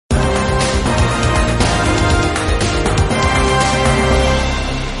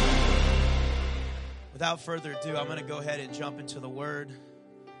without further ado, I'm going to go ahead and jump into the Word.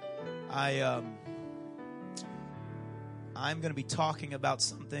 I'm going to be talking about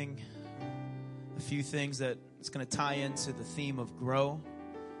something, a few things that it's going to tie into the theme of grow.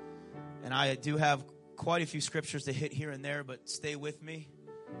 And I do have quite a few scriptures to hit here and there, but stay with me.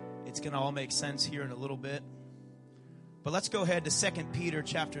 It's going to all make sense here in a little bit. But let's go ahead to 2 Peter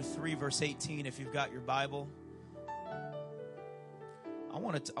chapter 3, verse 18, if you've got your Bible. I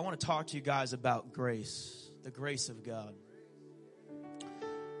want to talk to you guys about grace, the grace of God.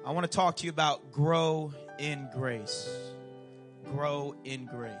 I want to talk to you about grow in grace. Grow in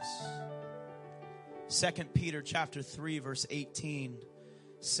grace. 2 Peter chapter 3, verse 18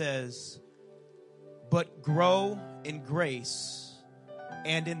 says, "But grow in grace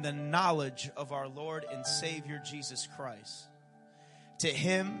and in the knowledge of our Lord and Savior Jesus Christ. To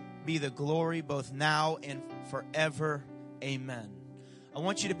him be the glory both now and forever. Amen." I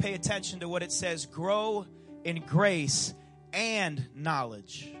want you to pay attention to what it says. Grow in grace and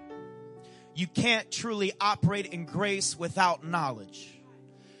knowledge. You can't truly operate in grace without knowledge.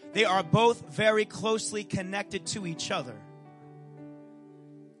 They are both very closely connected to each other.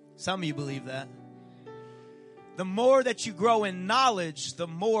 Some of you believe that. The more that you grow in knowledge, the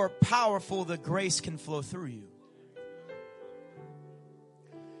more powerful the grace can flow through you.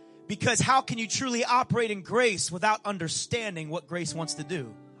 Because how can you truly operate in grace without understanding what grace wants to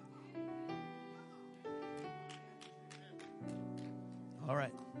do? All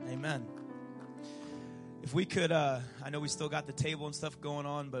right. Amen. If we could, I know we still got the table and stuff going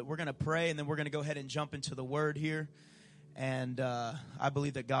on, but we're going to pray and then we're going to go ahead and jump into the Word here. And I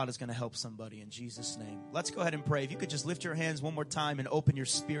believe that God is going to help somebody in Jesus' name. Let's go ahead and pray. If you could just lift your hands one more time and open your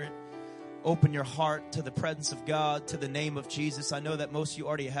spirit. Open your heart to the presence of God, to the name of Jesus. I know that most of you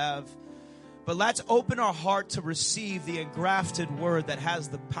already have. But let's open our heart to receive the engrafted word that has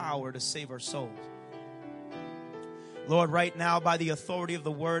the power to save our souls. Lord, right now, by the authority of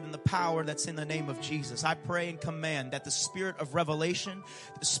the word and the power that's in the name of Jesus, I pray and command that the spirit of revelation,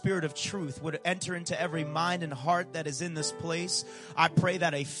 the spirit of truth would enter into every mind and heart that is in this place. I pray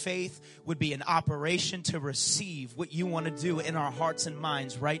that a faith would be in operation to receive what you want to do in our hearts and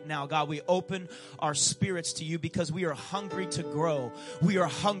minds right now. God, we open our spirits to you because we are hungry to grow. We are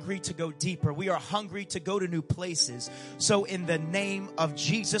hungry to go deeper. We are hungry to go to new places. So in the name of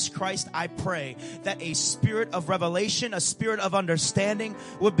Jesus Christ, I pray that a spirit of revelation, a spirit of understanding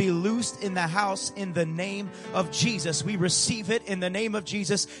would be loosed in the house in the name of Jesus. We receive it in the name of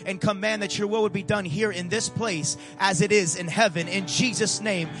Jesus and command that your will would be done here in this place as it is in heaven. In Jesus'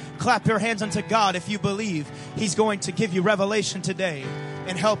 name, clap your hands unto God if you believe he's going to give you revelation today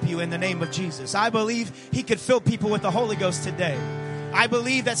and help you in the name of Jesus. I believe he could fill people with the Holy Ghost today. I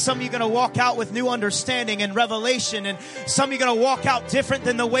believe that some of you are going to walk out with new understanding and revelation, and some of you are going to walk out different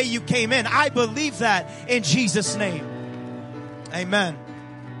than the way you came in. I believe that in Jesus' name. Amen.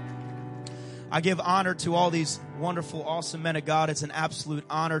 I give honor to all these wonderful, awesome men of God. It's an absolute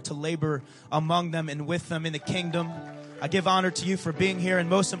honor to labor among them and with them in the kingdom. I give honor to you for being here, and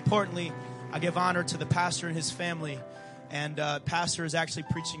most importantly, I give honor to the pastor and his family. And pastor is actually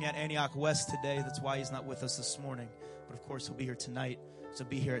preaching at Antioch West today. That's why he's not with us this morning. But of course, he'll be here tonight. So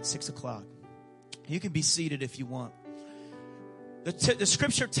be here at 6 o'clock. You can be seated if you want. The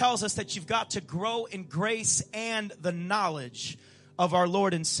scripture tells us that you've got to grow in grace and the knowledge of our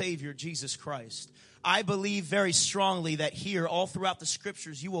Lord and Savior, Jesus Christ. I believe very strongly that here, all throughout the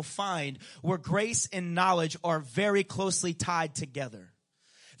scriptures, you will find where grace and knowledge are very closely tied together.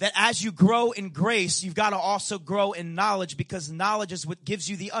 That as you grow in grace, you've got to also grow in knowledge, because knowledge is what gives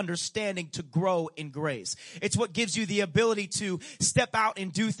you the understanding to grow in grace. It's what gives you the ability to step out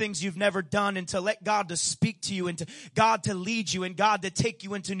and do things you've never done, and to let God to speak to you, and to God to lead you, and God to take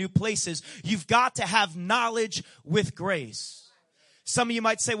you into new places. You've got to have knowledge with grace. Some of you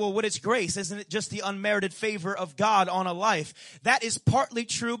might say, well, what is grace? Isn't it just the unmerited favor of God on a life? That is partly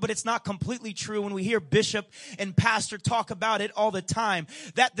true, but it's not completely true. When we hear bishop and pastor talk about it all the time,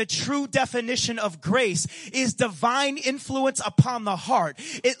 that the true definition of grace is divine influence upon the heart.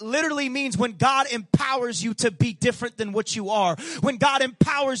 It literally means when God empowers you to be different than what you are, when God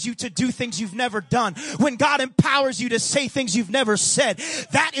empowers you to do things you've never done, when God empowers you to say things you've never said.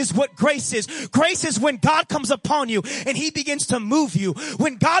 That is what grace is. Grace is when God comes upon you and he begins to move you.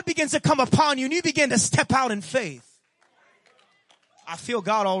 When God begins to come upon you and you begin to step out in faith. I feel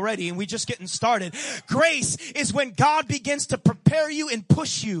God already, and we're just getting started. Grace is when God begins to prepare you and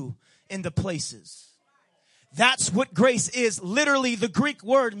push you into places. That's what grace is. Literally, the Greek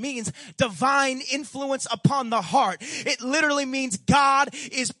word means divine influence upon the heart. It literally means God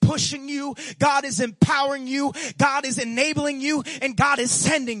is pushing you, God is empowering you, God is enabling you, and God is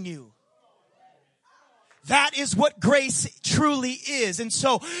sending you. That is what grace truly is. And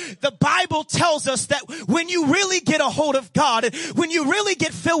so the Bible tells us that when you really get a hold of God, when you really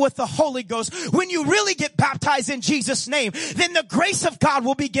get filled with the Holy Ghost, when you really get baptized in Jesus' name, then the grace of God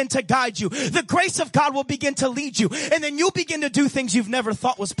will begin to guide you. The grace of God will begin to lead you. And then you'll begin to do things you've never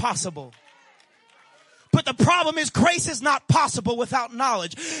thought was possible. But the problem is grace is not possible without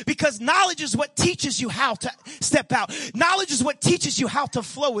knowledge, because knowledge is what teaches you how to step out. Knowledge is what teaches you how to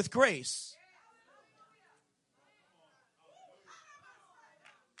flow with grace.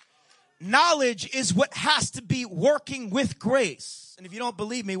 Knowledge is what has to be working with grace. And if you don't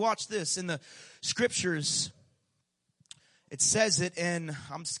believe me, watch this. In the scriptures, it says it in,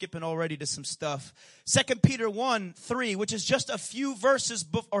 I'm skipping already to some stuff. 2 Peter 1:3, which is just a few verses,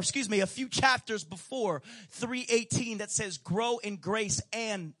 a few chapters before 3:18, that says grow in grace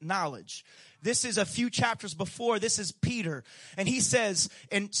and knowledge. This is a few chapters before. This is Peter. And he says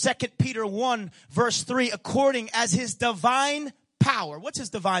in 2 Peter 1 verse 3, according as his divine power. What's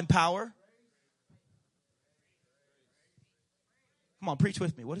his divine power? Come on, preach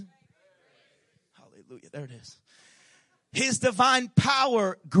with me. What is it? Hallelujah. There it is. His divine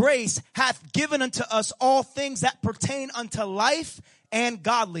power, grace, hath given unto us all things that pertain unto life and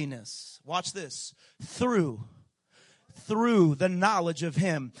godliness. Watch this. Through the knowledge of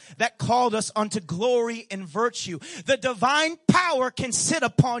him that called us unto glory and virtue. The divine power can sit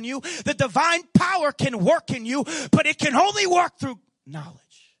upon you. The divine power can work in you, but it can only work through knowledge.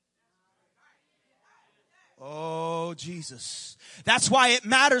 Oh, Jesus. That's why it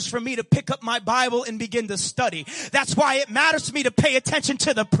matters for me to pick up my Bible and begin to study. That's why it matters for me to pay attention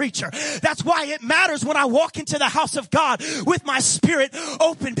to the preacher. That's why it matters when I walk into the house of God with my spirit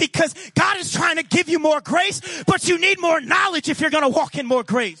open, because God is trying to give you more grace, but you need more knowledge if you're going to walk in more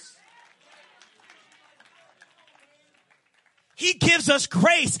grace. He gives us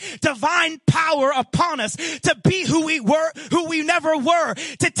grace, divine power upon us to be who we were, who we never were,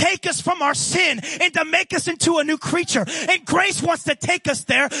 to take us from our sin and to make us into a new creature. And grace wants to take us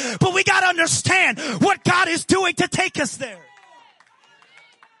there, but we got to understand what God is doing to take us there.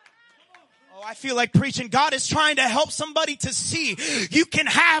 Oh, I feel like preaching. God is trying to help somebody to see you can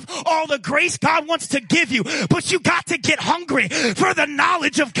have all the grace God wants to give you, but you got to get hungry for the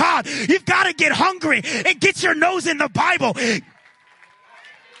knowledge of God. You've got to get hungry and get your nose in the Bible.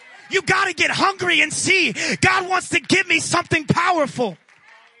 You got to get hungry and see God wants to give me something powerful,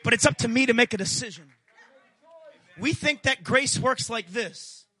 but it's up to me to make a decision. We think that grace works like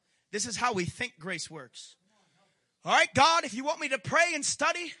this. This is how we think grace works. All right, God, if you want me to pray and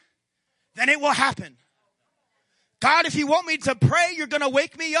study, then it will happen. God, if you want me to pray, you're going to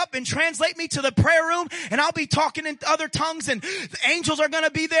wake me up and translate me to the prayer room, and I'll be talking in other tongues, and the angels are going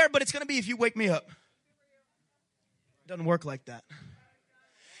to be there, but it's going to be if you wake me up. It doesn't work like that.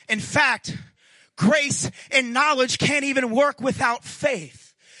 In fact, grace and knowledge can't even work without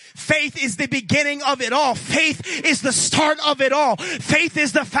faith. Faith is the beginning of it all. Faith is the start of it all. Faith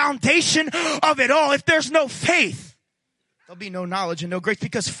is the foundation of it all. If there's no faith, there'll be no knowledge and no grace,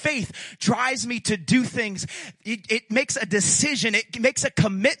 because faith drives me to do things. It makes a decision. It makes a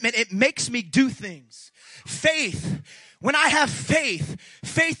commitment. It makes me do things. Faith. When I have faith,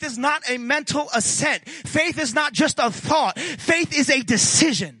 faith is not a mental assent. Faith is not just a thought. Faith is a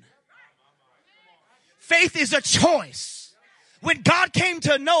decision. Faith is a choice. When God came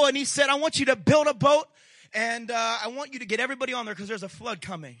to Noah and he said, I want you to build a boat and I want you to get everybody on there because there's a flood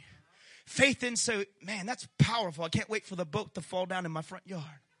coming. Faith didn't say, man, that's powerful. I can't wait for the boat to fall down in my front yard.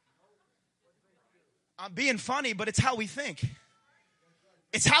 I'm being funny, but it's how we think.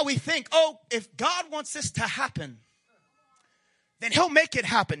 It's how we think. Oh, if God wants this to happen, then he'll make it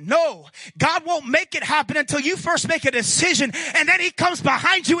happen. No, God won't make it happen until you first make a decision, and then he comes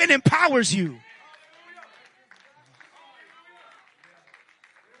behind you and empowers you.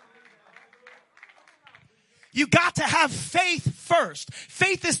 You got to have faith first.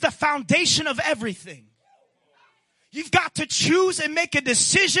 Faith is the foundation of everything. You've got to choose and make a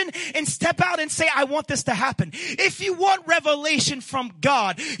decision and step out and say, I want this to happen. If you want revelation from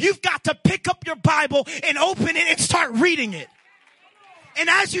God, you've got to pick up your Bible and open it and start reading it. And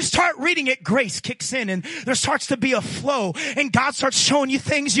as you start reading it, grace kicks in and there starts to be a flow, and God starts showing you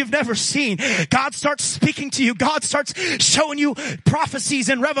things you've never seen. God starts speaking to you. God starts showing you prophecies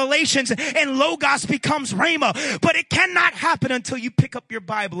and revelations, and Logos becomes Rhema. But it cannot happen until you pick up your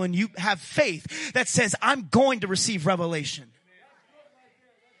Bible and you have faith that says, I'm going to receive revelation.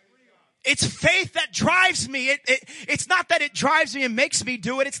 It's faith that drives me. It's not that it drives me and makes me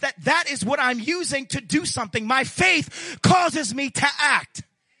do it. It's that is what I'm using to do something. My faith causes me to act.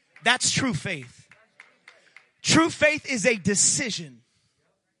 That's true faith. True faith is a decision.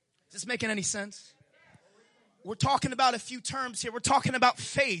 Is this making any sense? We're talking about a few terms here. We're talking about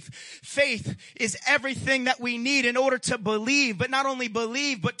faith. Faith is everything that we need in order to believe, but not only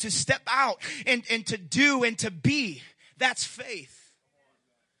believe, but to step out and to do and to be. That's faith.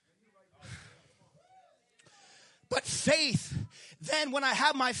 But faith, then when I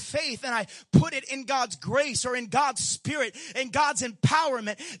have my faith and I put it in God's grace or in God's spirit and God's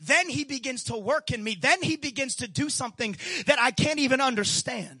empowerment, then he begins to work in me. Then he begins to do something that I can't even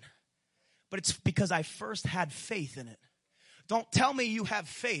understand. But it's because I first had faith in it. Don't tell me you have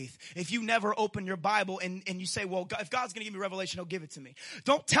faith if you never open your Bible and you say, well, if God's going to give me revelation, he'll give it to me.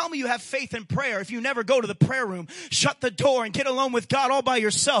 Don't tell me you have faith in prayer if you never go to the prayer room, shut the door and get alone with God all by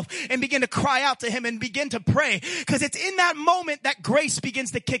yourself and begin to cry out to him and begin to pray. Because it's in that moment that grace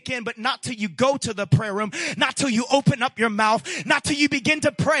begins to kick in, but not till you go to the prayer room, not till you open up your mouth, not till you begin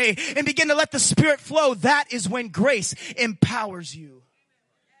to pray and begin to let the Spirit flow. That is when grace empowers you.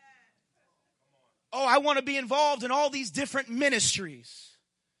 Oh, I want to be involved in all these different ministries.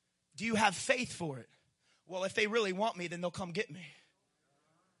 Do you have faith for it? Well, if they really want me, then they'll come get me.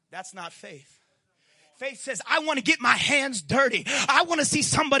 That's not faith. Faith says, I want to get my hands dirty. I want to see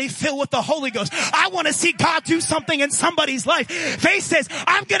somebody filled with the Holy Ghost. I want to see God do something in somebody's life. Faith says,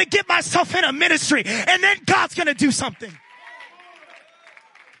 I'm going to get myself in a ministry, and then God's going to do something.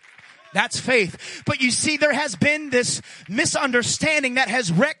 That's faith. But you see, there has been this misunderstanding that has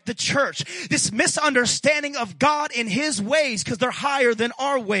wrecked the church. This misunderstanding of God in his ways, because they're higher than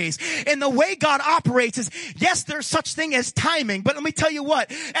our ways. And the way God operates is, yes, there's such thing as timing. But let me tell you what,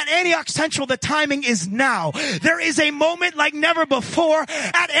 at Antioch Central, the timing is now. There is a moment like never before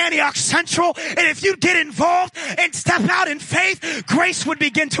at Antioch Central. And if you get involved and step out in faith, grace would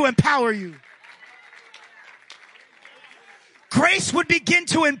begin to empower you. Grace would begin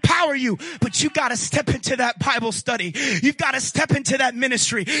to empower you, but you got to step into that Bible study. You've got to step into that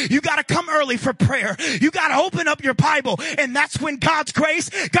ministry. You got to come early for prayer. You got to open up your Bible, and that's when God's grace,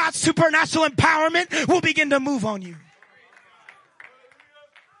 God's supernatural empowerment will begin to move on you.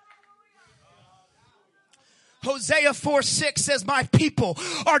 Hosea 4:6 says, my people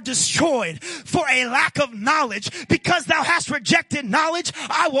are destroyed for a lack of knowledge. Because thou hast rejected knowledge,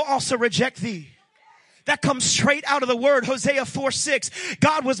 I will also reject thee. That comes straight out of the word, Hosea 4:6.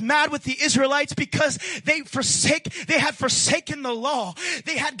 God was mad with the Israelites because they had forsaken the law.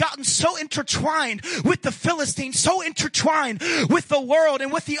 They had gotten so intertwined with the Philistines, so intertwined with the world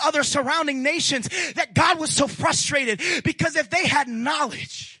and with the other surrounding nations that God was so frustrated, because if they had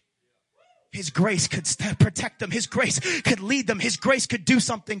knowledge, his grace could protect them. His grace could lead them. His grace could do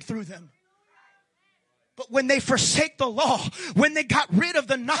something through them. But when they forsake the law, when they got rid of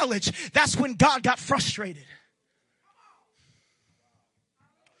the knowledge, that's when God got frustrated.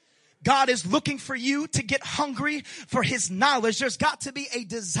 God is looking for you to get hungry for his knowledge. There's got to be a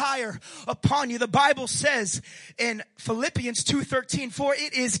desire upon you. The Bible says in Philippians 2:13, for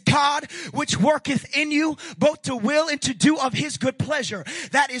it is God which worketh in you both to will and to do of his good pleasure.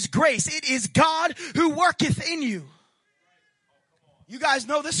 That is grace. It is God who worketh in you. You guys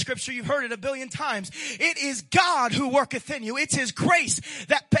know this scripture. You've heard it a billion times. It is God who worketh in you. It's his grace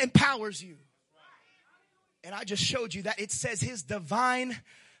that empowers you. And I just showed you that it says his divine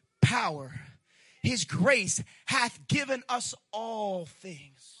power, his grace hath given us all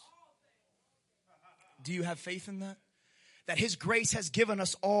things. Do you have faith in that? That his grace has given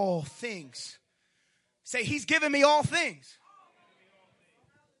us all things. Say, he's given me all things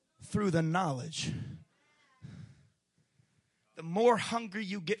through the knowledge. The more hungry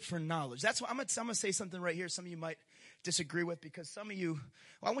you get for knowledge. That's what I'm going to say something right here. Some of you might disagree with, because some of you,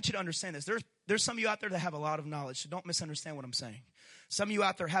 well, I want you to understand this. There's some of you out there that have a lot of knowledge, so don't misunderstand what I'm saying. Some of you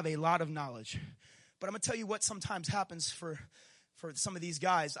out there have a lot of knowledge. But I'm going to tell you what sometimes happens for some of these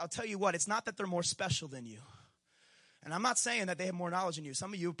guys. I'll tell you what, it's not that they're more special than you. And I'm not saying that they have more knowledge than you.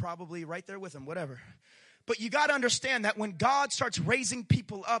 Some of you are probably right there with them, whatever. But you got to understand that when God starts raising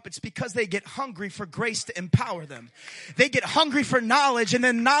people up, it's because they get hungry for grace to empower them. They get hungry for knowledge, and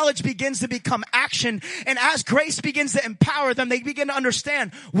then knowledge begins to become action. And as grace begins to empower them, they begin to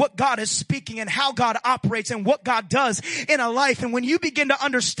understand what God is speaking and how God operates and what God does in a life. And when you begin to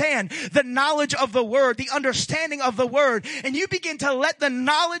understand the knowledge of the word, the understanding of the word, and you begin to let the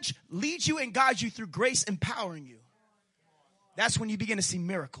knowledge lead you and guide you through grace empowering you, that's when you begin to see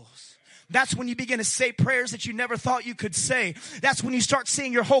miracles. That's when you begin to say prayers that you never thought you could say. That's when you start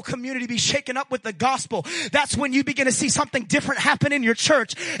seeing your whole community be shaken up with the gospel. That's when you begin to see something different happen in your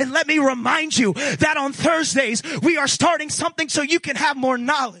church. And let me remind you that on Thursdays, we are starting something so you can have more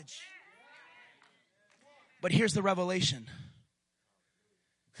knowledge. But here's the revelation.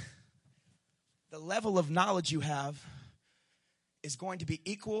 The level of knowledge you have is going to be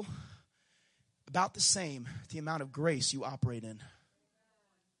equal, about the same the amount of grace you operate in.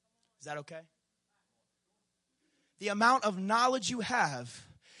 Is that okay? The amount of knowledge you have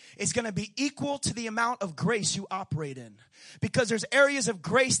is going to be equal to the amount of grace you operate in. Because there's areas of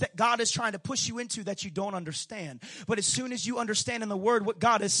grace that God is trying to push you into that you don't understand. But as soon as you understand in the Word what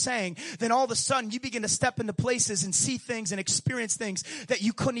God is saying, then all of a sudden you begin to step into places and see things and experience things that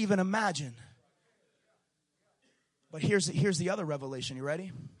you couldn't even imagine. But here's the other revelation. You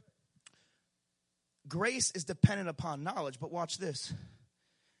ready? Grace is dependent upon knowledge, but watch this.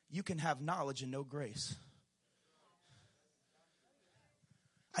 You can have knowledge and no grace.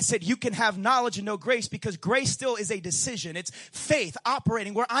 I said you can have knowledge and no grace because grace still is a decision. It's faith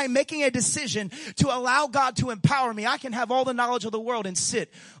operating where I'm making a decision to allow God to empower me. I can have all the knowledge of the world and sit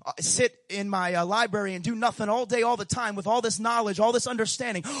in my library and do nothing all day, all the time with all this knowledge, all this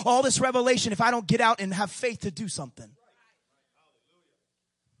understanding, all this revelation if I don't get out and have faith to do something.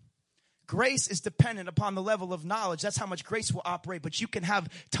 Grace is dependent upon the level of knowledge. That's how much grace will operate. But you can have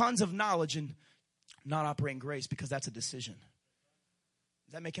tons of knowledge and not operate in grace because that's a decision.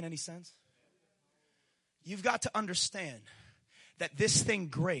 Is that making any sense? You've got to understand that this thing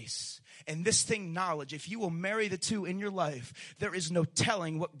grace and this thing knowledge, if you will marry the two in your life, there is no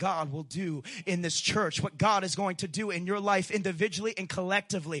telling what God will do in this church, what God is going to do in your life individually and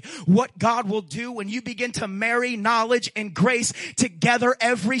collectively, what God will do when you begin to marry knowledge and grace together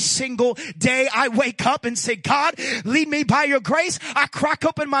every single day. I wake up and say, God, lead me by your grace. I crack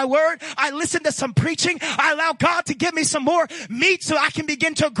open my word. I listen to some preaching. I allow God to give me some more meat so I can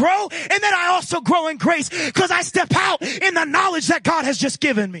begin to grow. And then I also grow in grace because I step out in the knowledge that God has just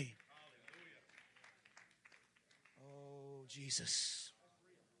given me. Oh, Jesus.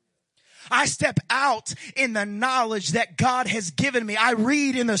 I step out in the knowledge that God has given me. I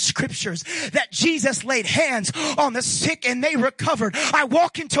read in the scriptures that Jesus laid hands on the sick and they recovered. I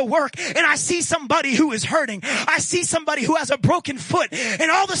walk into work and I see somebody who is hurting. I see somebody who has a broken foot,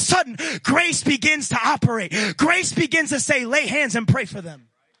 and all of a sudden grace begins to operate. Grace begins to say, lay hands and pray for them.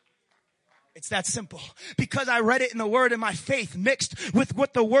 It's that simple. Because I read it in the word and my faith mixed with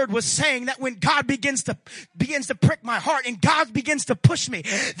what the word was saying, that when God begins to prick my heart and God begins to push me,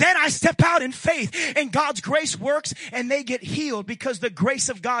 then I step out in faith and God's grace works and they get healed because the grace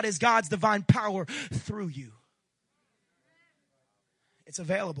of God is God's divine power through you. It's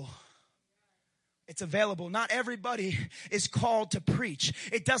available. It's available. Not everybody is called to preach.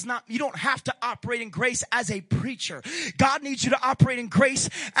 You don't have to operate in grace as a preacher. God needs you to operate in grace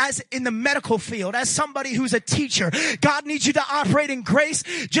as in the medical field, as somebody who's a teacher. God needs you to operate in grace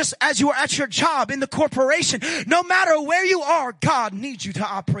just as you are at your job, in the corporation. No matter where you are, God needs you to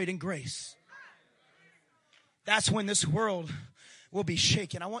operate in grace. That's when this world will be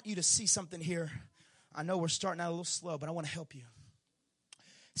shaken. I want you to see something here. I know we're starting out a little slow, but I want to help you.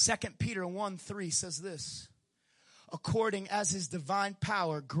 2 Peter 1:3 says this, according as his divine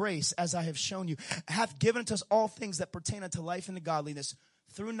power, grace, as I have shown you, hath given to us all things that pertain unto life and to godliness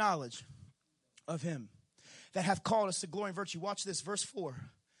through knowledge of him that hath called us to glory and virtue. Watch this, verse 4.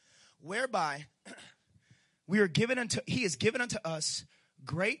 Whereby he is given unto us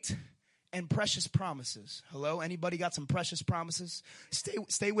great and precious promises. Hello, anybody got some precious promises?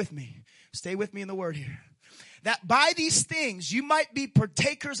 Stay with me. Stay with me in the word here. That by these things you might be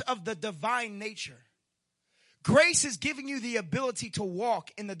partakers of the divine nature. Grace is giving you the ability to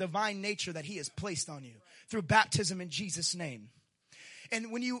walk in the divine nature that he has placed on you through baptism in Jesus' name.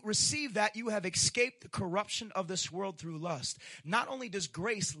 And when you receive that, you have escaped the corruption of this world through lust. Not only does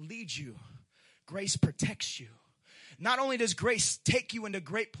grace lead you, grace protects you. Not only does grace take you into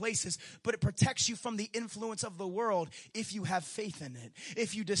great places, but it protects you from the influence of the world if you have faith in it.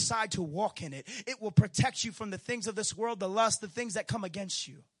 If you decide to walk in it, it will protect you from the things of this world, the lust, the things that come against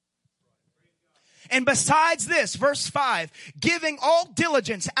you. And besides this, verse 5, giving all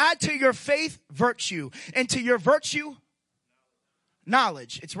diligence, add to your faith virtue, and to your virtue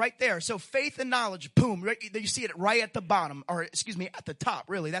knowledge. It's right there. So faith and knowledge, boom, right, you see it right at the bottom, or excuse me, at the top,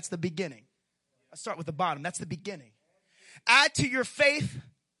 really. That's the beginning. Let's start with the bottom. That's the beginning. Add to your faith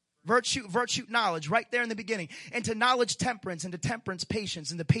virtue, knowledge, right there in the beginning. And to knowledge, temperance, and to temperance,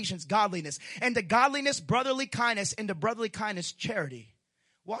 patience, and to patience, godliness, and to godliness, brotherly kindness, and to brotherly kindness, charity.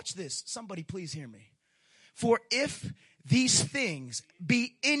 Watch this. Somebody please hear me. For if these things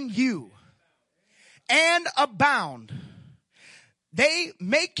be in you and abound, they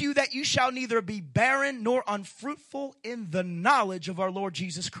make you that you shall neither be barren nor unfruitful in the knowledge of our Lord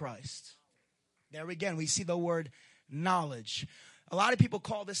Jesus Christ. There again, we see the word knowledge. A lot of people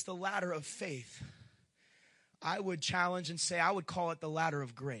call this the ladder of faith. I would challenge and say I would call it the ladder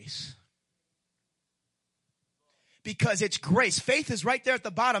of grace. Because it's grace. Faith is right there at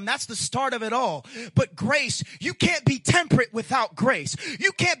the bottom. That's the start of it all. But grace, you can't be temperate without grace.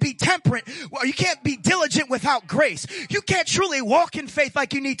 You can't be temperate, or you can't be diligent without grace. You can't truly walk in faith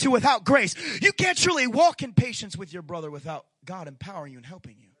like you need to without grace. You can't truly walk in patience with your brother without God empowering you and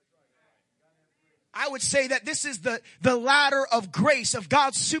helping you. I would say that this is the ladder of grace, of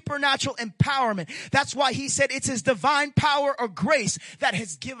God's supernatural empowerment. That's why he said it's his divine power or grace that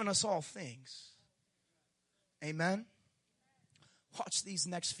has given us all things. Amen. Watch these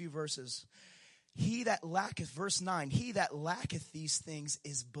next few verses. He that lacketh, verse 9, he that lacketh these things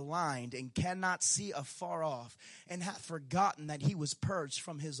is blind and cannot see afar off, and hath forgotten that he was purged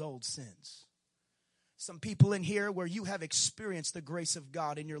from his old sins. Some people in here where you have experienced the grace of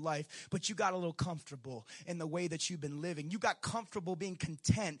God in your life, but you got a little comfortable in the way that you've been living. You got comfortable being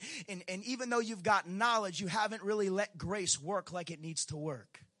content. And even though you've got knowledge, you haven't really let grace work like it needs to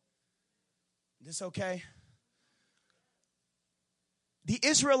work. Is this okay? The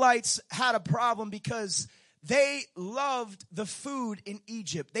Israelites had a problem because they loved the food in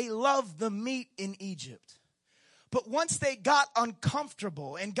Egypt. They loved the meat in Egypt. But once they got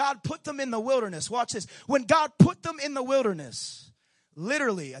uncomfortable and God put them in the wilderness, watch this. When God put them in the wilderness,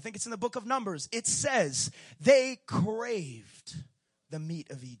 literally, I think it's in the book of Numbers, it says they craved the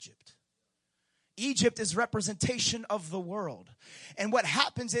meat of Egypt. Egypt is representation of the world. And what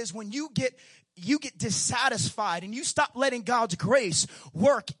happens is when you get dissatisfied and you stop letting God's grace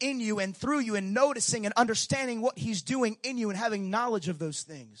work in you and through you and noticing and understanding what he's doing in you and having knowledge of those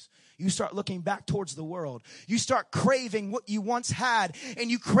things, you start looking back towards the world. You start craving what you once had,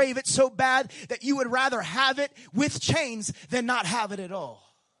 and you crave it so bad that you would rather have it with chains than not have it at all.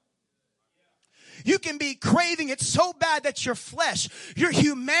 You can be craving it so bad that your flesh, your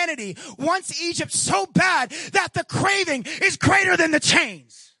humanity wants Egypt so bad that the craving is greater than the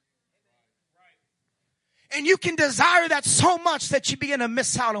chains. And you can desire that so much that you begin to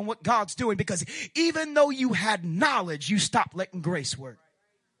miss out on what God's doing, because even though you had knowledge, you stopped letting grace work.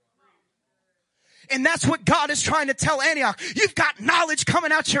 And that's what God is trying to tell Antioch. You've got knowledge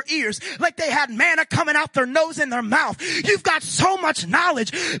coming out your ears like they had manna coming out their nose and their mouth. You've got so much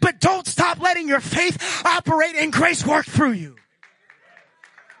knowledge, but don't stop letting your faith operate and grace work through you.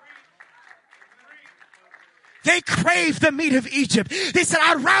 They craved the meat of Egypt. They said,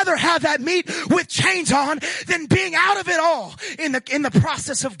 I'd rather have that meat with chains on than being out of it all in the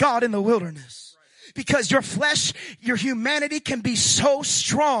process of God in the wilderness. Because your flesh, your humanity can be so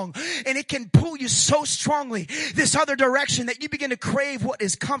strong and it can pull you so strongly this other direction that you begin to crave what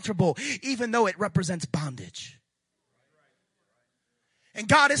is comfortable, even though it represents bondage. And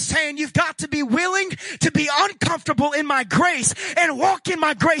God is saying you've got to be willing to be uncomfortable in my grace and walk in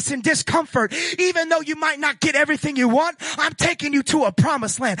my grace in discomfort. Even though you might not get everything you want, I'm taking you to a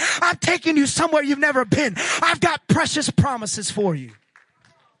promised land. I'm taking you somewhere you've never been. I've got precious promises for you.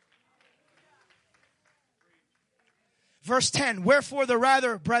 Verse 10, wherefore the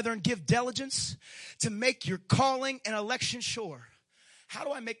rather, brethren, give diligence to make your calling and election sure. How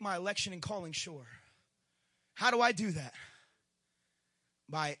do I make my election and calling sure? How do I do that?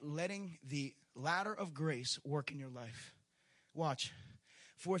 By letting the ladder of grace work in your life. Watch.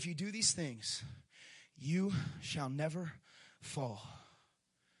 For if you do these things, you shall never fall.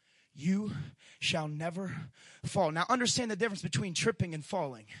 You shall never fall. Now understand the difference between tripping and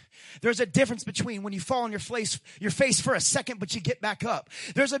falling. There's a difference between when you fall on your face for a second, but you get back up.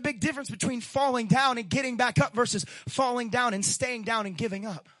 There's a big difference between falling down and getting back up versus falling down and staying down and giving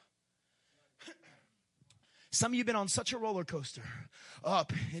up. Some of you have been on such a roller coaster.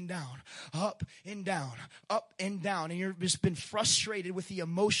 Up and down, up and down, up and down. And you've just been frustrated with the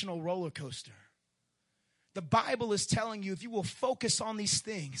emotional roller coaster. The Bible is telling you if you will focus on these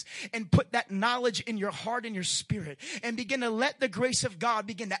things and put that knowledge in your heart and your spirit and begin to let the grace of God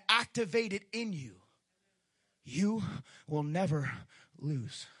begin to activate it in you, you will never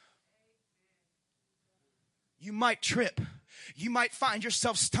lose. You might trip. You might find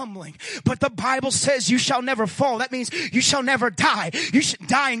yourself stumbling, but the Bible says you shall never fall. That means you shall never die. You should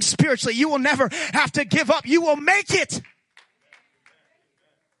dying spiritually. You will never have to give up. You will make it.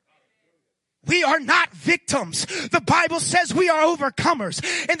 We are not victims. The Bible says we are overcomers.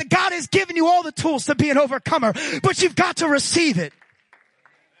 And that God has given you all the tools to be an overcomer. But you've got to receive it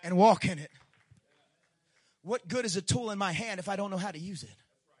and walk in it. What good is a tool in my hand if I don't know how to use it?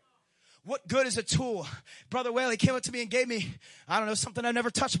 What good is a tool? Brother Whaley came up to me and gave me, I don't know, something I've never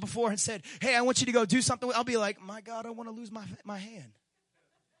touched before and said, hey, I want you to go do something. I'll be like, my God, I want to lose my hand.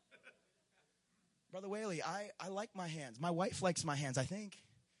 Brother Whaley, I like my hands. My wife likes my hands, I think.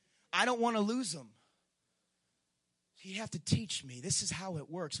 I don't want to lose them. You have to teach me. This is how it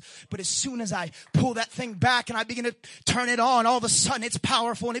works. But as soon as I pull that thing back and I begin to turn it on, all of a sudden it's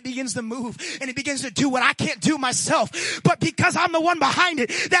powerful and it begins to move and it begins to do what I can't do myself. But because I'm the one behind it,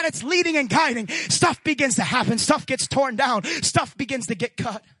 that it's leading and guiding, stuff begins to happen. Stuff gets torn down. Stuff begins to get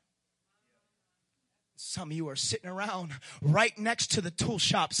cut. Some of you are sitting around right next to the tool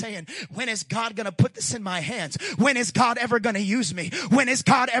shop saying, when is God going to put this in my hands? When is God ever going to use me? When is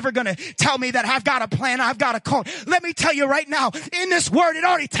God ever going to tell me that I've got a plan? I've got a call. Let me tell you right now, in this word, it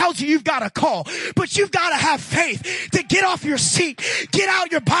already tells you you've got a call, but you've got to have faith to get off your seat, get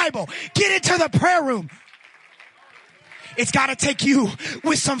out your Bible, get into the prayer room. It's got to take you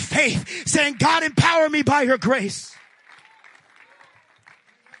with some faith saying, God, empower me by your grace.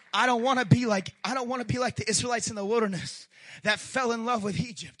 I don't want to be like the Israelites in the wilderness that fell in love with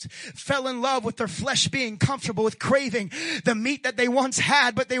Egypt, fell in love with their flesh being comfortable with craving the meat that they once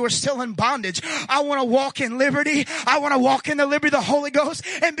had, but they were still in bondage. I want to walk in liberty. I want to walk in the liberty of the Holy Ghost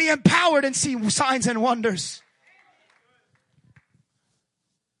and be empowered and see signs and wonders.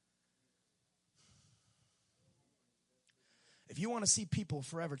 If you want to see people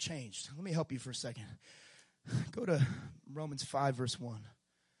forever changed, let me help you for a second. Go to Romans 5, verse 1.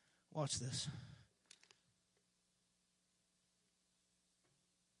 Watch this.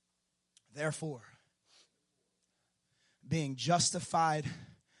 Therefore, being justified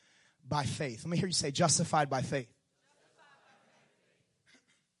by faith. Let me hear you say justified by faith.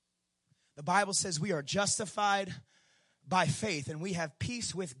 The Bible says we are justified by faith and we have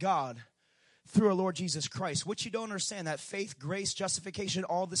peace with God through our Lord Jesus Christ. What you don't understand, that faith, grace, justification,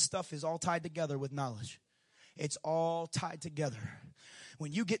 all this stuff is all tied together with knowledge. It's all tied together.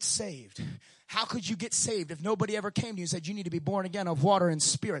 When you get saved, how could you get saved if nobody ever came to you and said you need to be born again of water and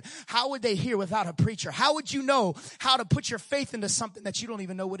spirit? How would they hear without a preacher? How would you know how to put your faith into something that you don't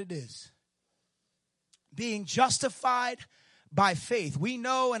even know what it is? Being justified by faith. We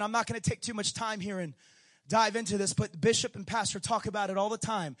know, and I'm not going to take too much time here and dive into this, but bishop and pastor talk about it all the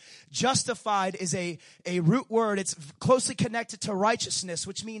time. Justified is a root word. It's closely connected to righteousness,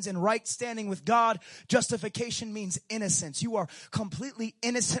 which means in right standing with God. Justification means innocence. You are completely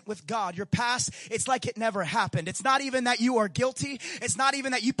innocent with God. Your past, it's like it never happened. It's not even that you are guilty. It's not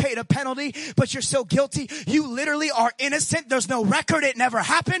even that you paid a penalty, but you're still guilty. You literally are innocent. There's no record. It never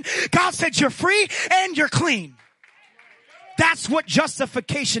happened. God said you're free and you're clean. That's what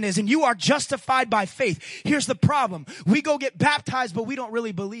justification is, and you are justified by faith. Here's the problem. We go get baptized, but we don't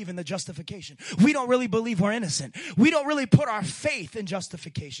really believe in the justification. We don't really believe we're innocent. We don't really put our faith in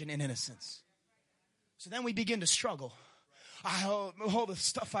justification and innocence. So then we begin to struggle. All the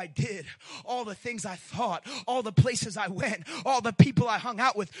stuff I did, all the things I thought, all the places I went, all the people I hung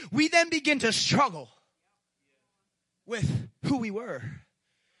out with. We then begin to struggle with who we were.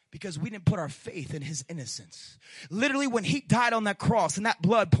 Because we didn't put our faith in his innocence. Literally, when he died on that cross and that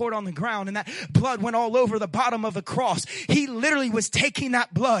blood poured on the ground and that blood went all over the bottom of the cross, he literally was taking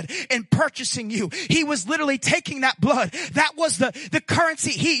that blood and purchasing you. He was literally taking that blood. That was the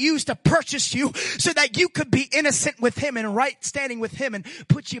currency he used to purchase you so that you could be innocent with him and right standing with him and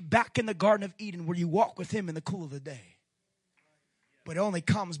put you back in the Garden of Eden where you walk with him in the cool of the day. But it only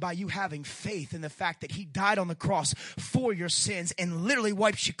comes by you having faith in the fact that he died on the cross for your sins and literally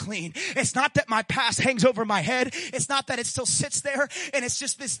wipes you clean. It's not that my past hangs over my head. It's not that it still sits there and it's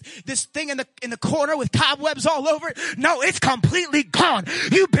just this thing in the corner with cobwebs all over it. No, it's completely gone.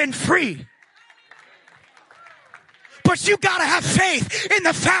 You've been free. But you gotta have faith in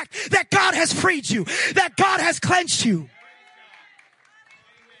the fact that God has freed you, that God has cleansed you.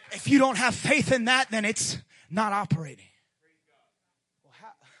 If you don't have faith in that, then it's not operating.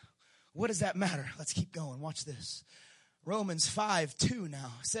 What does that matter? Let's keep going. Watch this. Romans 5:2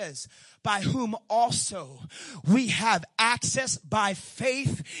 now says, by whom also we have access by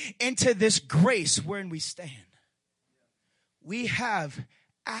faith into this grace wherein we stand. We have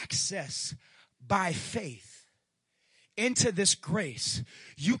access by faith into this grace.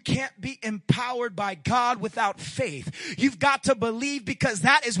 You can't be empowered by God without faith. You've got to believe because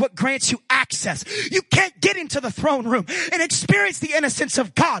that is what grants you access. You can't get into the throne room and experience the innocence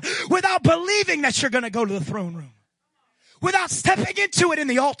of God without believing that you're going to go to the throne room. Without stepping into it in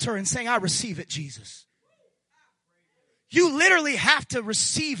the altar and saying, I receive it, Jesus. You literally have to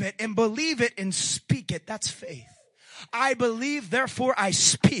receive it and believe it and speak it. That's faith. I believe, therefore I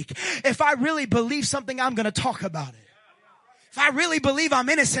speak. If I really believe something, I'm going to talk about it. If I really believe I'm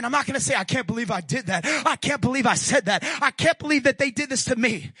innocent, I'm not going to say, I can't believe I did that. I can't believe I said that. I can't believe that they did this to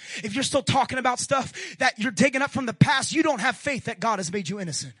me. If you're still talking about stuff that you're digging up from the past, you don't have faith that God has made you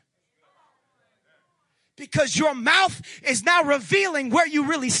innocent. Because your mouth is now revealing where you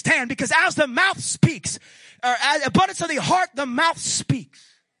really stand. Because as the mouth speaks, or as abundance of the heart, the mouth speaks.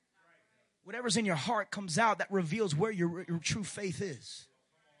 Whatever's in your heart comes out. That reveals where your true faith is.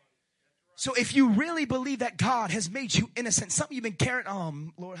 So if you really believe that God has made you innocent, some of you have been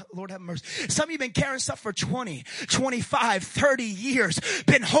carrying, Lord have mercy. Some of you have been carrying stuff for 20, 25, 30 years,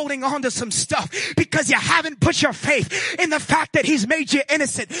 been holding on to some stuff because you haven't put your faith in the fact that he's made you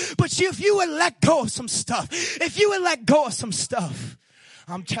innocent. But if you would let go of some stuff,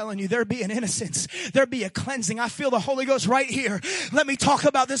 I'm telling you, there'd be an innocence. There'd be a cleansing. I feel the Holy Ghost right here. Let me talk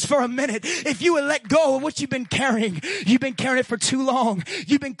about this for a minute. If you would let go of what you've been carrying it for too long.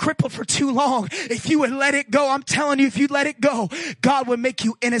 You've been crippled for too long. If you would let it go, I'm telling you, if you let it go, God would make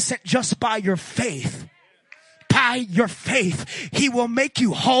you innocent just by your faith. By your faith, he will make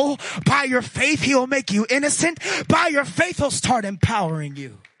you whole. By your faith, he will make you innocent. By your faith, he'll start empowering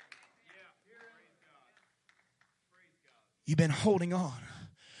you. You've been holding on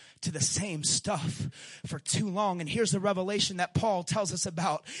to the same stuff for too long. And here's the revelation that Paul tells us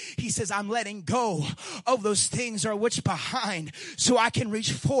about. He says, I'm letting go of those things are which behind so I can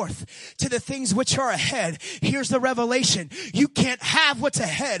reach forth to the things which are ahead. Here's the revelation. You can't have what's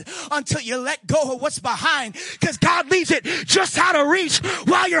ahead until you let go of what's behind, because God leaves it just out of reach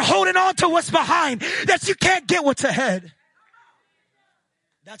while you're holding on to what's behind, that you can't get what's ahead.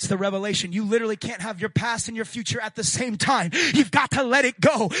 That's the revelation. You literally can't have your past and your future at the same time. You've got to let it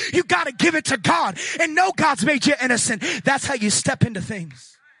go. You've got to give it to God and know God's made you innocent. That's how you step into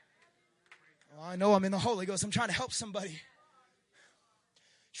things. Oh, I know I'm in the Holy Ghost. I'm trying to help somebody.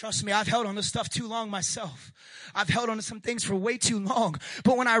 Trust me, I've held on to stuff too long myself. I've held on to some things for way too long.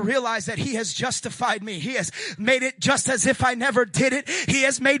 But when I realize that he has justified me, he has made it just as if I never did it. He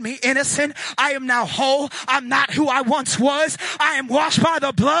has made me innocent. I am now whole. I'm not who I once was. I am washed by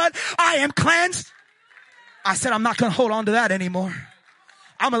the blood. I am cleansed. I said, I'm not going to hold on to that anymore.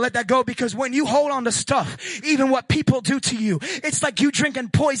 I'm going to let that go, because when you hold on to stuff, even what people do to you, it's like you drinking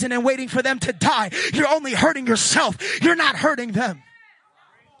poison and waiting for them to die. You're only hurting yourself. You're not hurting them.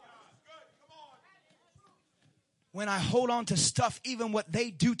 When I hold on to stuff, even what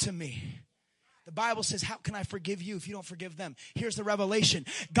they do to me, the Bible says, how can I forgive you if you don't forgive them? Here's the revelation.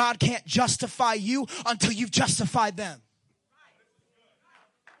 God can't justify you until you've justified them.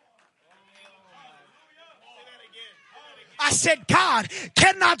 I said, God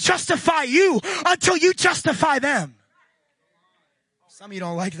cannot justify you until you justify them. Some of you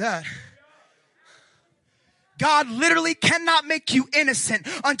don't like that. God literally cannot make you innocent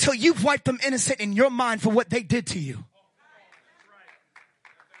until you've wiped them innocent in your mind for what they did to you.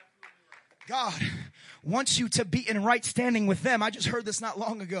 God wants you to be in right standing with them. I just heard this not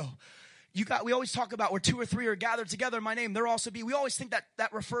long ago. We always talk about where 2 or 3 are gathered together in my name, there also be. We always think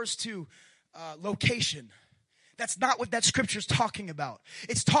that refers to location. That's not what that scripture's talking about.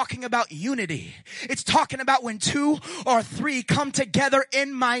 It's talking about unity. It's talking about when 2 or 3 come together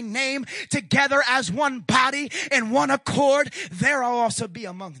in my name, together as one body in one accord, there I'll also be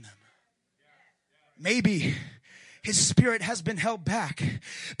among them. Maybe his spirit has been held back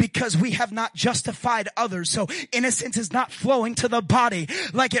because we have not justified others. So innocence is not flowing to the body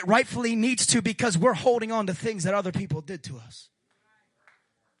like it rightfully needs to, because we're holding on to things that other people did to us.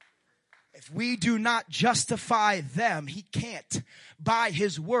 If we do not justify them, he can't, by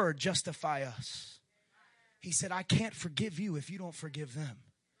his word, justify us. He said, I can't forgive you if you don't forgive them.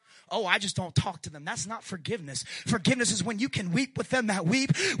 Oh, I just don't talk to them. That's not forgiveness. Forgiveness is when you can weep with them that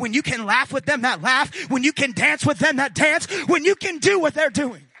weep, when you can laugh with them that laugh, when you can dance with them that dance, when you can do what they're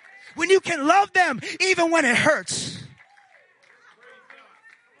doing, when you can love them even when it hurts.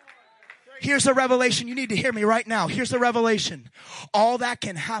 Here's the revelation. You need to hear me right now. Here's the revelation. All that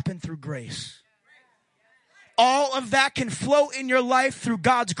can happen through grace. All of that can flow in your life through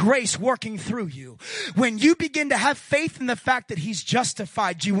God's grace working through you. When you begin to have faith in the fact that he's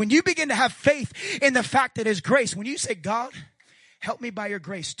justified you, when you begin to have faith in the fact that his grace, when you say, God, help me by your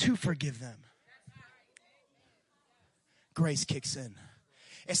grace to forgive them, grace kicks in.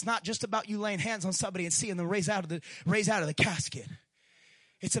 It's not just about you laying hands on somebody and seeing them raise out of the casket.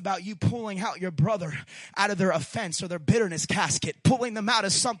 It's about you pulling out your brother out of their offense or their bitterness casket, pulling them out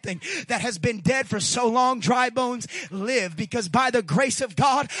of something that has been dead for so long. Dry bones live, because by the grace of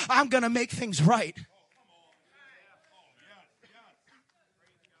God, I'm going to make things right.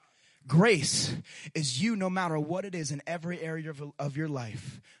 Grace is you, no matter what it is, in every area of your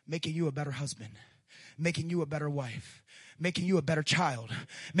life, making you a better husband, making you a better wife, making you a better child,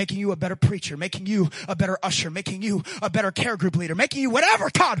 making you a better preacher, making you a better usher, making you a better care group leader, making you whatever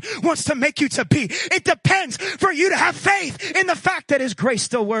God wants to make you to be. It depends for you to have faith in the fact that his grace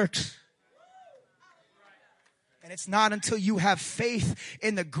still works. And it's not until you have faith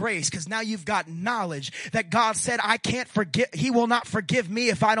in the grace, because now you've got knowledge that God said, I can't forgive. He will not forgive me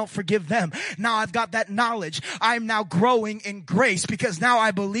if I don't forgive them. Now I've got that knowledge. I'm now growing in grace because now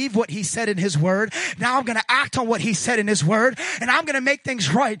I believe what he said in his word. Now I'm going to act on what he said in his word, and I'm going to make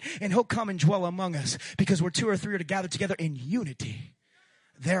things right, and he'll come and dwell among us, because where 2 or 3 are to gather together in unity,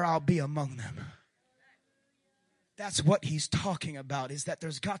 there I'll be among them. That's what he's talking about, is that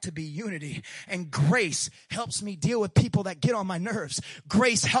there's got to be unity. And grace helps me deal with people that get on my nerves.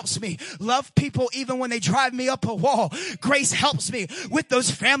 Grace helps me love people even when they drive me up a wall. Grace helps me with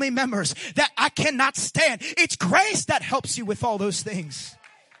those family members that I cannot stand. It's grace that helps you with all those things.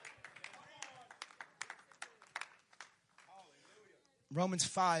 Romans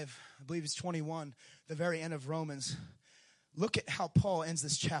 5, I believe it's 21, the very end of Romans. Look at how Paul ends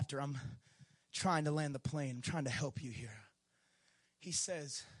this chapter. I'm trying to land the plane. I'm trying to help you here. He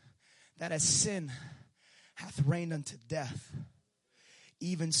says that as sin hath reigned unto death,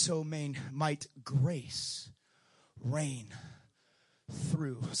 even so might grace reign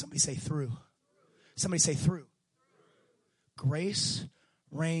through. Somebody say through. Somebody say through. Grace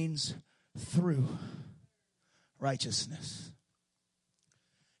reigns through righteousness.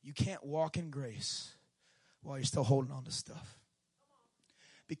 You can't walk in grace while you're still holding on to stuff.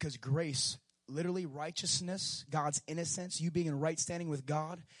 Because grace, literally righteousness, God's innocence, you being in right standing with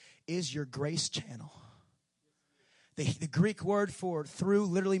God, is your grace channel. The Greek word for through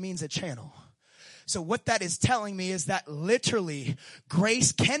literally means a channel. So what that is telling me is that literally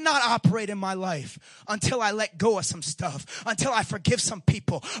grace cannot operate in my life until I let go of some stuff, until I forgive some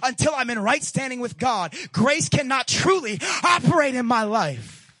people, until I'm in right standing with God. Grace cannot truly operate in my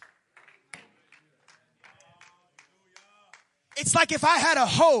life. It's like if I had a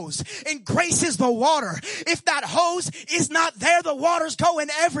hose and grace is the water. If that hose is not there, the water's going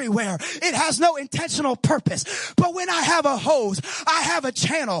everywhere. It has no intentional purpose. But when I have a hose, I have a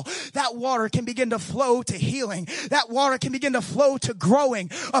channel. That water can begin to flow to healing. That water can begin to flow to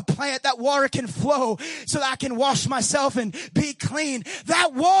growing a plant. That water can flow so that I can wash myself and be clean.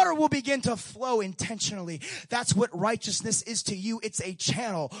 That water will begin to flow intentionally. That's what righteousness is to you. It's a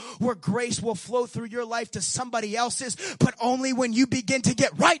channel where grace will flow through your life to somebody else's, but only when you begin to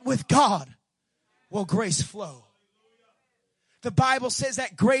get right with God will grace flow. The Bible says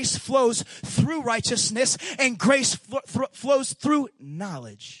that grace flows through righteousness and grace flows through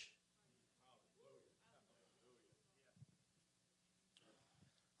knowledge.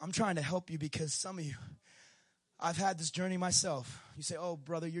 I'm trying to help you because some of you, I've had this journey myself. You say, oh,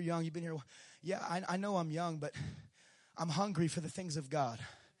 brother, you're young. You've been here. Yeah, I know I'm young, but I'm hungry for the things of God.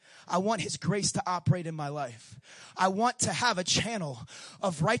 I want his grace to operate in my life. I want to have a channel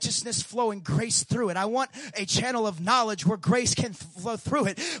of righteousness flowing grace through it. I want a channel of knowledge where grace can flow through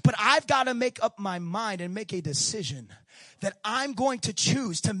it. But I've got to make up my mind and make a decision that I'm going to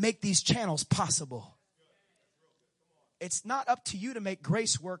choose to make these channels possible. It's not up to you to make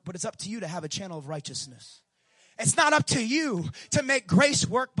grace work, but it's up to you to have a channel of righteousness. It's not up to you to make grace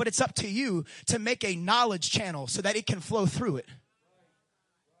work, but it's up to you to make a knowledge channel so that it can flow through it.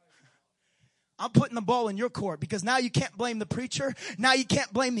 I'm putting the ball in your court because now you can't blame the preacher. Now you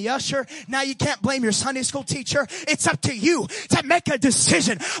can't blame the usher. Now you can't blame your Sunday school teacher. It's up to you to make a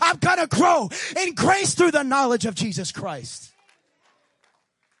decision. I'm going to grow in grace through the knowledge of Jesus Christ.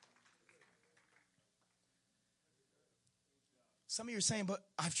 Some of you are saying, but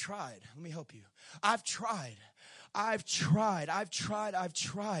I've tried. Let me help you. I've tried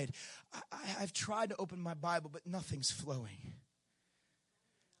to open my Bible, but nothing's flowing.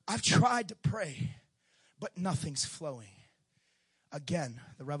 I've tried to pray, but nothing's flowing. Again,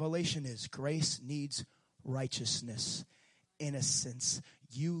 the revelation is grace needs righteousness, innocence.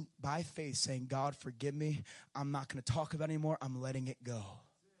 You, by faith, saying, God, forgive me. I'm not going to talk about it anymore. I'm letting it go.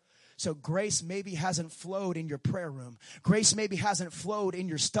 So grace maybe hasn't flowed in your prayer room. Grace maybe hasn't flowed in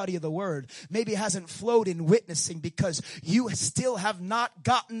your study of the word. Maybe it hasn't flowed in witnessing because you still have not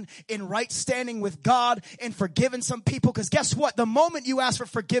gotten in right standing with God and forgiven some people. Because guess what? The moment you ask for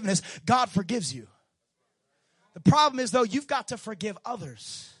forgiveness, God forgives you. The problem is, though, you've got to forgive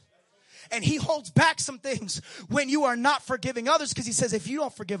others. And he holds back some things when you are not forgiving others because he says, if you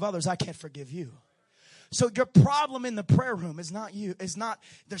don't forgive others, I can't forgive you. So your problem in the prayer room is not you, is not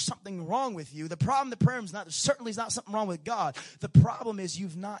there's something wrong with you. The problem in the prayer room is not, there certainly is not something wrong with God. The problem is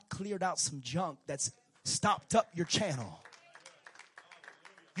you've not cleared out some junk that's stopped up your channel.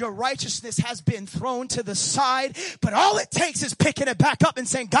 Your righteousness has been thrown to the side, but all it takes is picking it back up and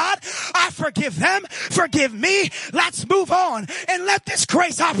saying, God, I forgive them, forgive me. Let's move on and let this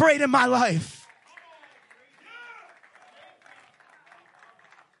grace operate in my life.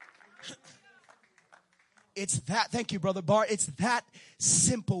 It's that, thank you, Brother Bar. It's that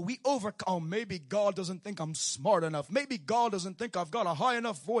simple. Maybe God doesn't think I'm smart enough. Maybe God doesn't think I've got a high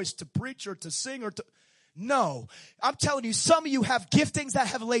enough voice to preach or to sing or to... No, I'm telling you, some of you have giftings that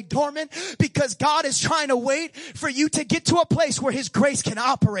have laid dormant because God is trying to wait for you to get to a place where His grace can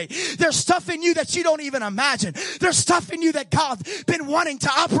operate. There's stuff in you that you don't even imagine. There's stuff in you that God's been wanting to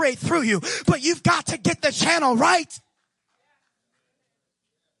operate through you, but you've got to get the channel right.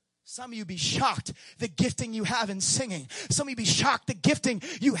 Some of you be shocked the gifting you have in singing. Some of you be shocked the gifting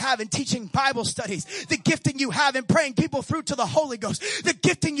you have in teaching Bible studies. The gifting you have in praying people through to the Holy Ghost. The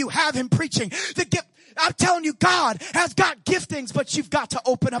gifting you have in preaching. I'm telling you, God has got giftings, but you've got to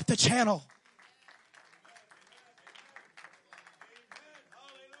open up the channel.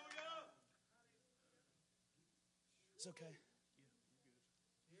 It's okay.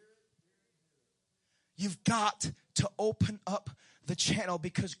 You've got to open up the channel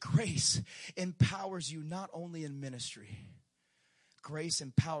because grace empowers you not only in ministry. Grace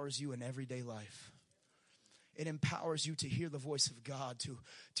empowers you in everyday life. It empowers you to hear the voice of God,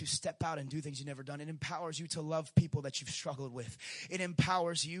 to step out and do things you've never done. It empowers you to love people that you've struggled with. It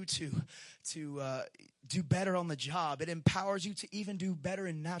empowers you to do better on the job. It empowers you to even do better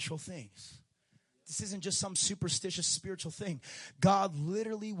in natural things. This isn't just some superstitious spiritual thing. God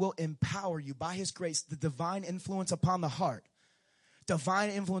literally will empower you by His grace, the divine influence upon the heart. Divine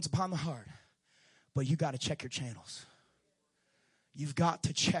influence upon the heart. But you got to check your channels. You've got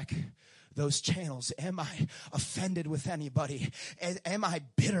to check those channels. Am I offended with anybody? Am I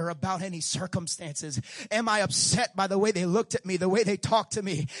bitter about any circumstances? Am I upset by the way they looked at me, the way they talked to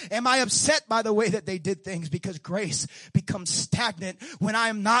me? Am I upset by the way that they did things? Because grace becomes stagnant when I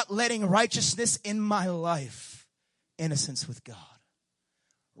am not letting righteousness in my life. Innocence with God.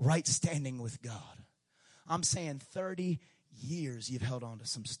 Right standing with God. I'm saying 30 years you've held on to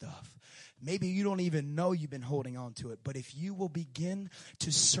some stuff. Maybe you don't even know you've been holding on to it. But if you will begin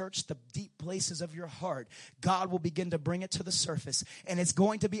to search the deep places of your heart, God will begin to bring it to the surface. And it's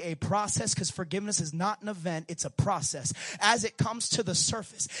going to be a process because forgiveness is not an event. It's a process. As it comes to the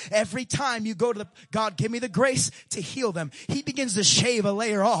surface, every time you go to God, give me the grace to heal them. He begins to shave a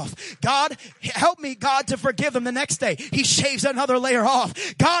layer off. God, help me, God, to forgive them the next day. He shaves another layer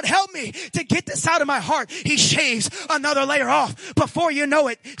off. God, help me to get this out of my heart. He shaves another layer off. Before you know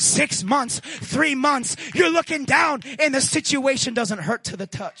it, 6 months, 3 months, you're looking down and the situation doesn't hurt to the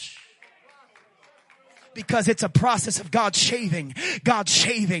touch. Because it's a process of God shaving down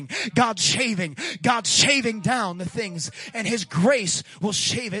the things, and His grace will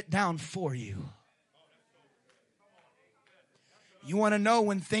shave it down for you. You want to know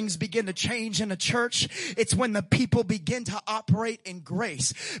when things begin to change in a church? It's when the people begin to operate in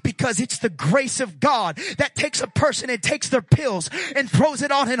grace. Because it's the grace of God that takes a person and takes their pills and throws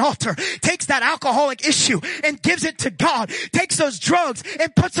it on an altar. Takes that alcoholic issue and gives it to God. Takes those drugs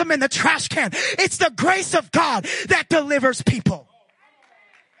and puts them in the trash can. It's the grace of God that delivers people.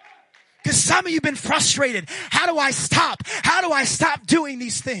 Because some of you have been frustrated. How do I stop? How do I stop doing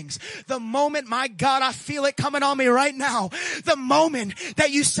these things? The moment, my God, I feel it coming on me right now. The moment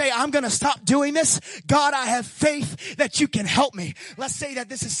that you say, I'm going to stop doing this, God, I have faith that you can help me. Let's say that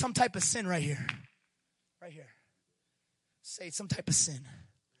this is some type of sin right here. Right here. Say it's some type of sin.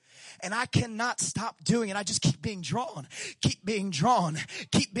 And I cannot stop doing it. I just keep being drawn. Keep being drawn.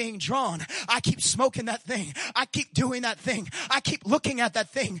 Keep being drawn. I keep smoking that thing. I keep doing that thing. I keep looking at that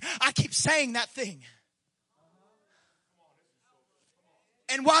thing. I keep saying that thing.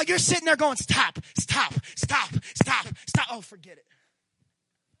 And while you're sitting there going, stop. Oh, forget it.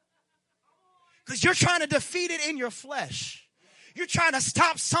 Because you're trying to defeat it in your flesh. You're trying to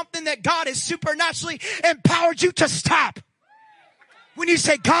stop something that God has supernaturally empowered you to stop. When you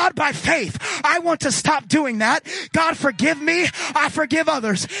say, God, by faith, I want to stop doing that. God, forgive me. I forgive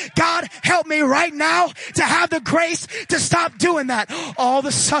others. God, help me right now to have the grace to stop doing that. All of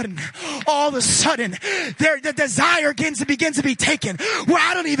a sudden, the desire begins to be taken where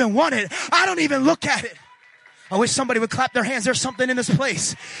I don't even want it. I don't even look at it. I wish somebody would clap their hands. There's something in this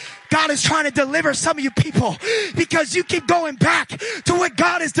place. God is trying to deliver some of you people because you keep going back to what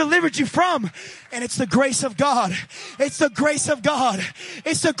God has delivered you from. And it's the grace of God. It's the grace of God.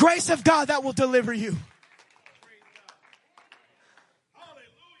 It's the grace of God that will deliver you.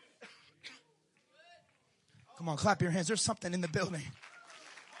 Come on, clap your hands. There's something in the building.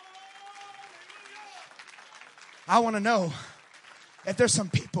 I want to know if there's some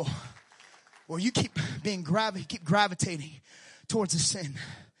people where you keep gravitating towards a sin.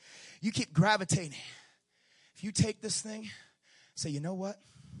 You keep gravitating. If you take this thing, say, you know what?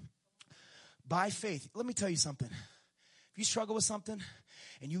 By faith, let me tell you something. If you struggle with something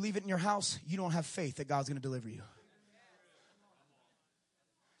and you leave it in your house, you don't have faith that God's going to deliver you.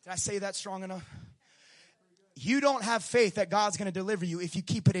 Did I say that strong enough? You don't have faith that God's going to deliver you if you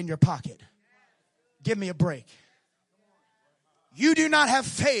keep it in your pocket. Give me a break. You do not have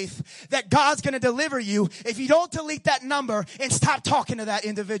faith that God's going to deliver you if you don't delete that number and stop talking to that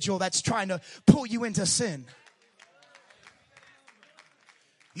individual that's trying to pull you into sin.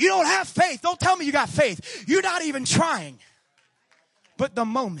 You don't have faith. Don't tell me you got faith. You're not even trying. But the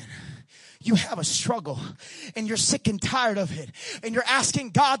moment you have a struggle and you're sick and tired of it and you're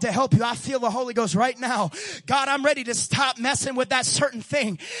asking God to help you, I feel the Holy Ghost right now. God, I'm ready to stop messing with that certain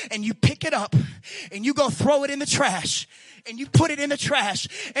thing. And you pick it up and you go throw it in the trash. And you put it in the trash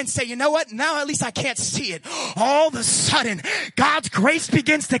and say, you know what? Now at least I can't see it. All of a sudden, God's grace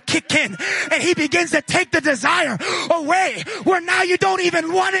begins to kick in and he begins to take the desire away where now you don't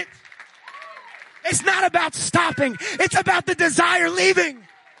even want it. It's not about stopping. It's about the desire leaving.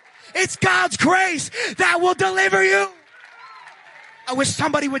 It's God's grace that will deliver you. I wish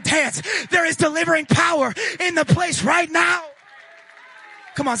somebody would dance. There is delivering power in the place right now.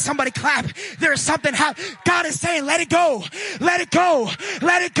 Come on, somebody clap. There is something happening. God is saying, let it go. Let it go.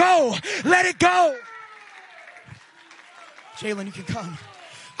 Let it go. Let it go. Jalen, you can come.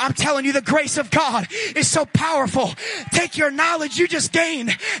 I'm telling you, the grace of God is so powerful. Take your knowledge you just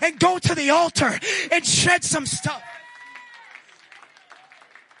gained and go to the altar and shed some stuff.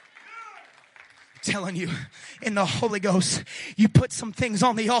 Telling you, in the Holy Ghost, you put some things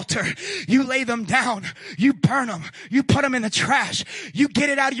on the altar, you lay them down, you burn them, you put them in the trash, you get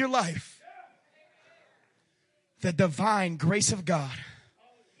it out of your life. The divine grace of God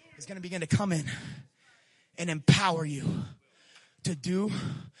is going to begin to come in and empower you to do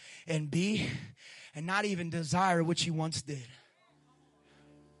and be and not even desire what you once did.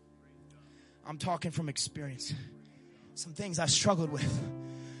 I'm talking from experience. Some things I struggled with.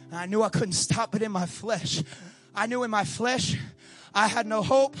 I knew I couldn't stop it in my flesh. I knew in my flesh I had no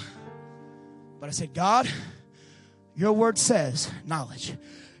hope. But I said, God, your word says knowledge.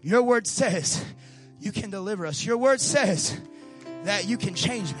 Your word says you can deliver us. Your word says that you can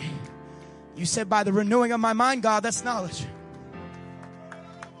change me. You said by the renewing of my mind, God, that's knowledge.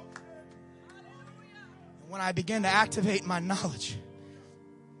 When I began to activate my knowledge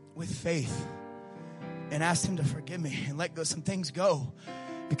with faith and asked him to forgive me and let go some things go,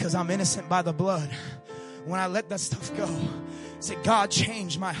 because I'm innocent by the blood. When I let that stuff go, I said, God,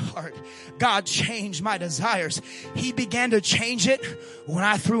 change my heart. God, change my desires. He began to change it when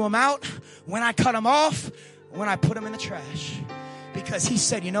I threw them out, when I cut them off, when I put them in the trash. Because he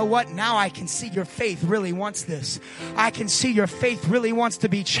said, you know what? Now I can see your faith really wants this. I can see your faith really wants to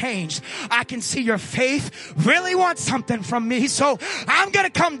be changed. I can see your faith really wants something from me. So I'm going to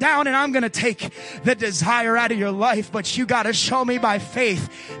come down and I'm going to take the desire out of your life. But you got to show me by faith.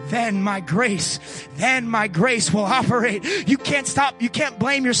 Then my grace will operate. You can't stop. You can't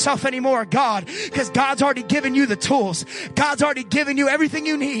blame yourself anymore, God, because God's already given you the tools. God's already given you everything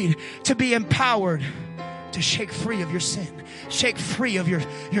you need to be empowered to shake free of your sin. Shake free of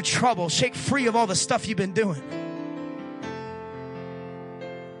your trouble. Shake free of all the stuff you've been doing.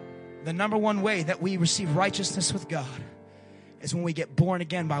 The number one way that we receive righteousness with God is when we get born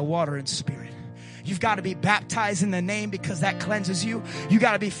again by water and spirit. You've got to be baptized in the name because that cleanses you. You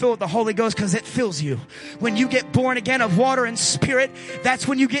got to be filled with the Holy Ghost because it fills you. When you get born again of water and spirit, that's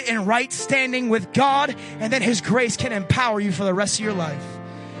when you get in right standing with God, and then his grace can empower you for the rest of your life.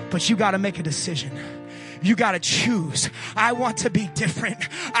 But you got to make a decision. You got to choose. I want to be different.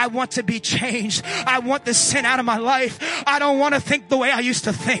 I want to be changed. I want the sin out of my life. I don't want to think the way I used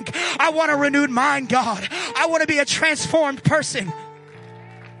to think. I want a renewed mind, God. I want to be a transformed person.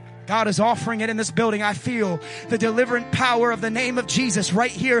 God is offering it in this building. I feel the delivering power of the name of Jesus right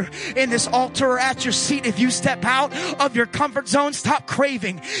here in this altar or at your seat. If you step out of your comfort zone, stop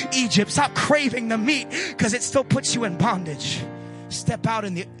craving Egypt. Stop craving the meat because it still puts you in bondage. Step out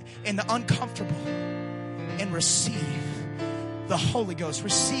in the uncomfortable and receive the Holy Ghost.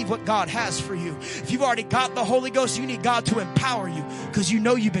 Receive what God has for you. If you've already got the Holy Ghost, you need God to empower you because you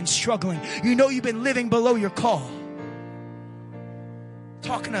know you've been struggling. You know you've been living below your call.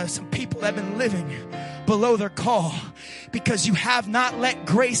 Talking to some people that have been living below their call because you have not let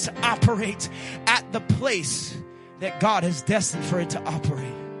grace operate at the place that God has destined for it to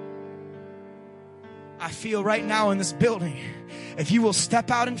operate. I feel right now in this building, if you will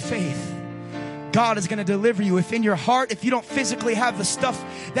step out in faith, God is going to deliver you. If in your heart, if you don't physically have the stuff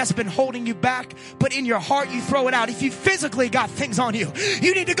that's been holding you back, but in your heart you throw it out. If you physically got things on you,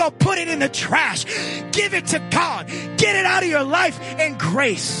 you need to go put it in the trash. Give it to God. Get it out of your life and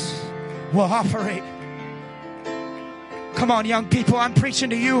grace will operate. Come on, young people, I'm preaching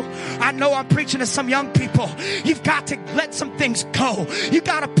to you. I know I'm preaching to some young people. You've got to let some things go. You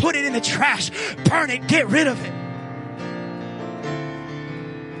got to put it in the trash. Burn it. Get rid of it.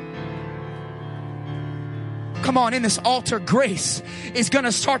 Come on, in this altar, grace is going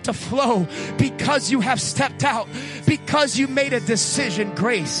to start to flow because you have stepped out, because you made a decision.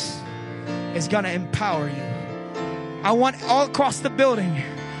 Grace is going to empower you. I want all across the building,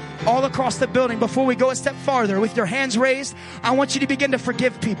 before we go a step farther, with your hands raised, I want you to begin to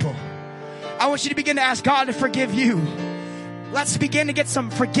forgive people. I want you to begin to ask God to forgive you. Let's begin to get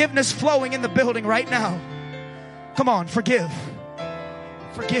some forgiveness flowing in the building right now. Come on, forgive.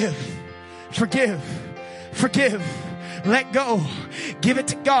 Forgive. Forgive. Forgive. Let go. Give it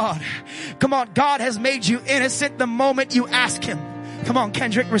to God. Come on, God has made you innocent the moment you ask Him. Come on,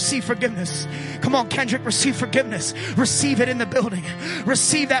 Kendrick, receive forgiveness. Come on, Kendrick, receive forgiveness. Receive it in the building.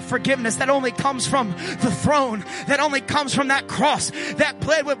 Receive that forgiveness that only comes from the throne, that only comes from that cross that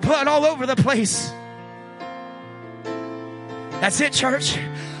bled with blood all over the place. That's it, church.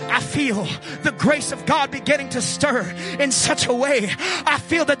 I feel the grace of God beginning to stir in such a way. I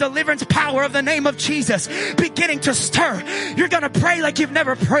feel the deliverance power of the name of Jesus beginning to stir. You're going to pray like you've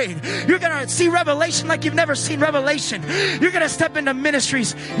never prayed. You're going to see revelation like you've never seen revelation. You're going to step into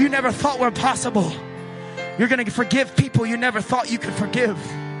ministries you never thought were possible. You're going to forgive people you never thought you could forgive.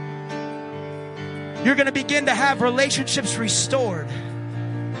 You're going to begin to have relationships restored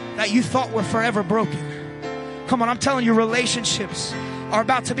that you thought were forever broken. Come on, I'm telling you, relationships are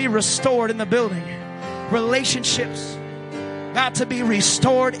about to be restored in the building. Relationships about to be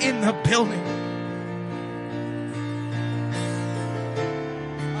restored in the building.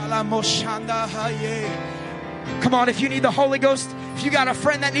 Come on, if you need the Holy Ghost, if you got a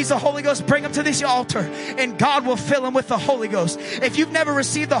friend that needs the Holy Ghost, bring him to this altar and God will fill him with the Holy Ghost. If you've never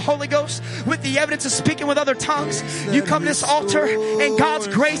received the Holy Ghost with the evidence of speaking with other tongues, you come to this altar and God's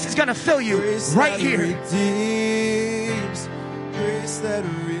grace is going to fill you right here.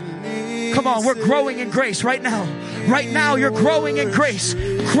 Come on, we're growing in grace right now. Right now, you're growing in grace.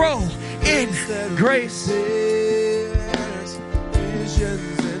 Grow in grace.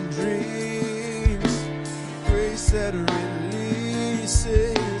 Visions and dreams, grace that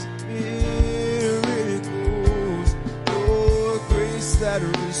releases miracles. Oh, grace that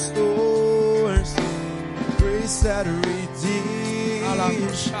restores, grace that redeems,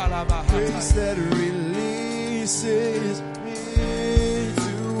 grace that releases